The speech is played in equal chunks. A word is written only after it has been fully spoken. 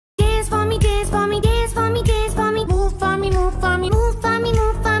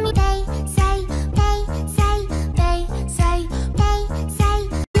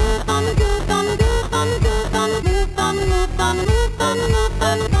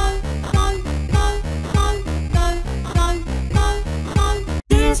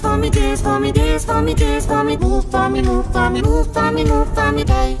for me, dance for me, dance for me, move for me, move for me, move for me, move for me,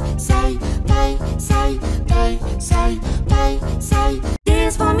 they say, they say, they say, they say.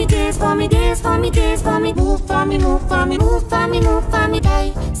 Dance for me, dance for me, dance for me, dance for me, move for me, move for me, move for me, move for me,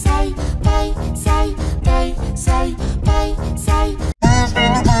 they say, they say, they say, they say. Dance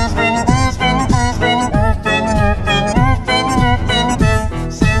for me, dance for me, dance for me, dance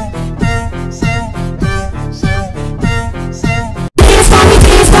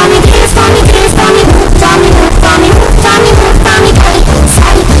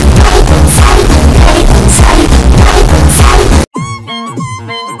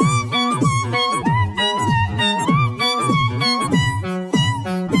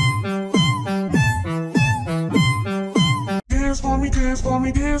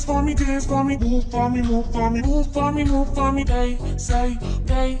for me, move for me, move for me, move for me, move for me, they say,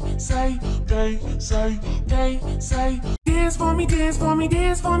 they say, they say, they say. Dance for me, dance for me,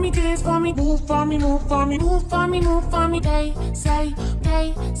 dance for me, dance for me, move for me, move for me, move for me, move for me, they say, they say, they say, they say. Dance for me, dance for me, dance for me, dance for me, move for me, move for me, move for me, move for me, they say,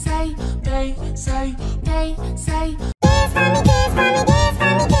 they say, they say, they say. Dance for me, dance for me, dance for me, dance for me, move for me, move for me, move for me, move for me, they say, they say, they say, they say. Dance for me, dance for me, dance for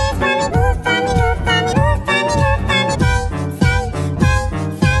me, dance for me, move for me, move for me, move for me, move for me, they say, they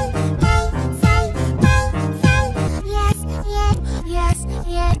say, they say, they say. Yes, yes, yes,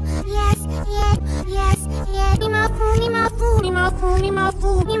 yes, yes, yes, yes, yes. Ima fu, ima fu, ima fu, ima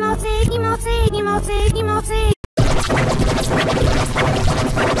fu, ima fu, ima fu, ima fu, ima fu.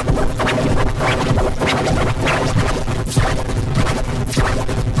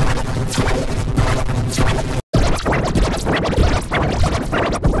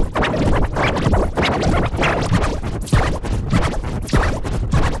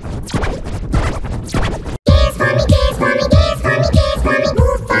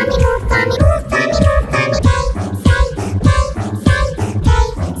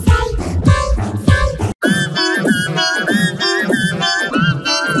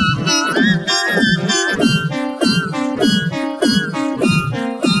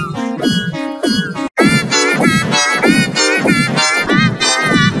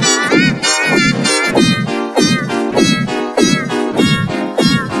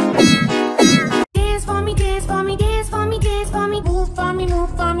 Dance for me, dance for me, dance for me, move for me,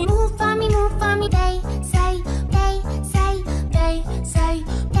 move for me, move for me, move for me, they say, they say, they say,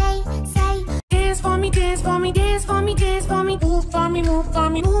 they say. Dance for me, dance for me, dance for me, dance for me, move for me, move for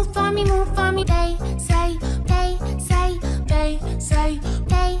me, move for me, move for me, they say, they say, they say,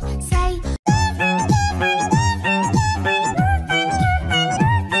 they say.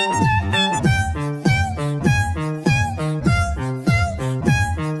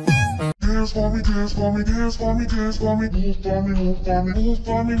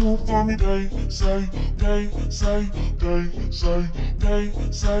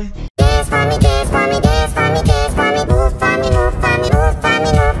 Dance for me, dance for me, dance for me, dance for me, move for me, move for me, move for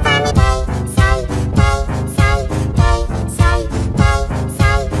me, move for me, they say, they say, they say, they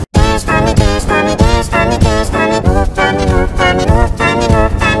say. Dance for me, dance for me, dance for me, dance for me, move for me, move for me, move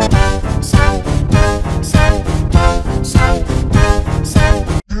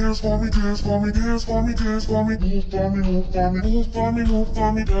for me, move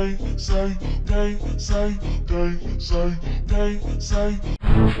for me, they say,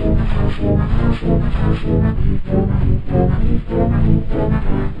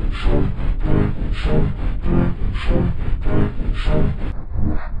 they say, they say, they say.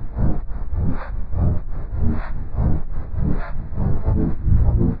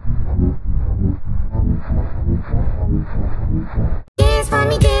 Dance for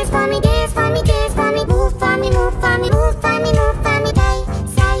me, dance for me, dance for me, dance for me, move for me, move for me, move for me, move for me, they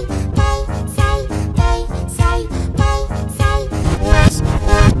say, they say, they say, they say. Yes,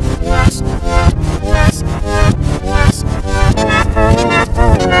 yes, yes, yes, yes, yes, yes. Enough food, enough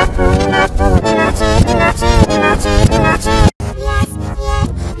food, enough food, enough food, enough food, enough food, enough food, enough food. Yes, yes,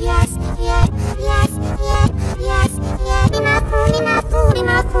 yes, yes, yes, yes, yes, yes. Enough food, enough food,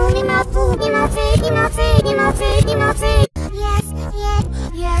 enough food, enough food, enough food, enough food, enough food, enough food. Yes, yes,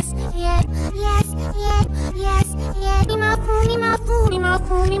 yes, yes, yes, yes, yes, yes. Enough food, enough food, enough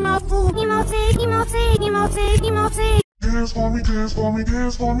food, enough food, enough food, enough food, enough food, enough food. Dance for me, dance for me,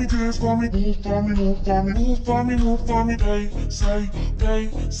 dance for me, dance for me, move for me, move for me, move for me, move for me, they say, they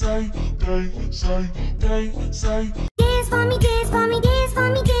say, they say, they say. Dance for me, dance for me, dance for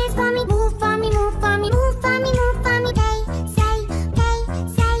me, dance for me, move for me, move for me, move for me, move for me, they say, they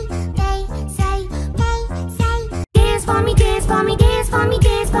say, they say, they say. Dance for me, dance for me, dance for me,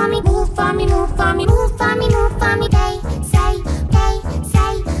 dance for me, move for me, move for me, move for me, move for me, they say, they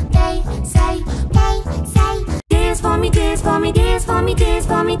say, they say, they say. Dance for me, dance for me, dance for me, dance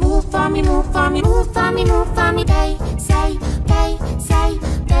for me, move for me, move for me, move for me, move for me, they say, they say,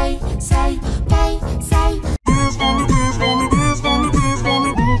 they say. say, they say.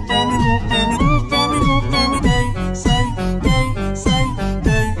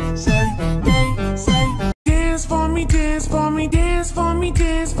 Dance for me, dance for me, dance for me,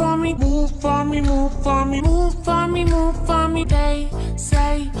 dance for me, move for me, move for me, move for me, move for me, they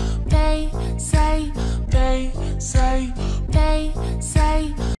say, they say, they say, they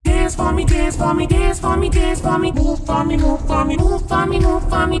say. Dance for me, dance for me, dance for me, dance for me, move for me, move for me, move for me, move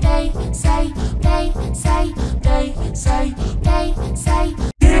for me, they say, they say, they say, they say.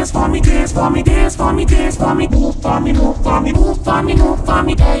 Dance for me, dance for me, dance for me, dance for me, move for me, move for me, move for me, move for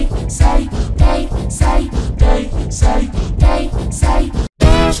me, they say, they say, they say, they say.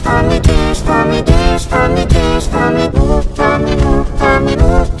 Dance for me, dance for me, dance for me, dance for me, move for me, move for me,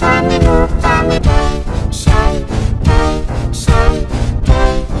 move for me, move for me, they say, they say,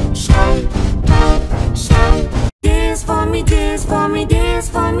 they say, they say. Dance for me, dance for me, dance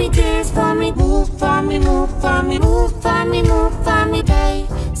for me, dance for me, move for me, move for me, move for me, move for me, they say, they say, they say, they say. Dance for me, dance for me, dance for me, dance for me, move for me, move for me, move for me, move for me, they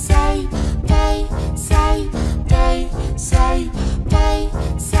say, they say, they say, they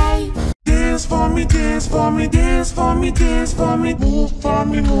say. Dance for me, dance for me, dance for me, dance for me, move for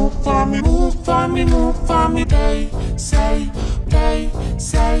me, move for me, move for me, move for me, they say, they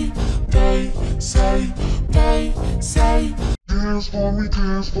say, they say, they say. Dance for me,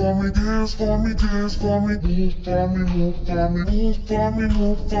 dance for me, dance for me, dance for me, move for me, move for me, move for me,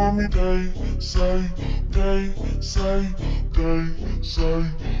 move for me, they say, they say, they say,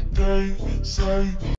 they say.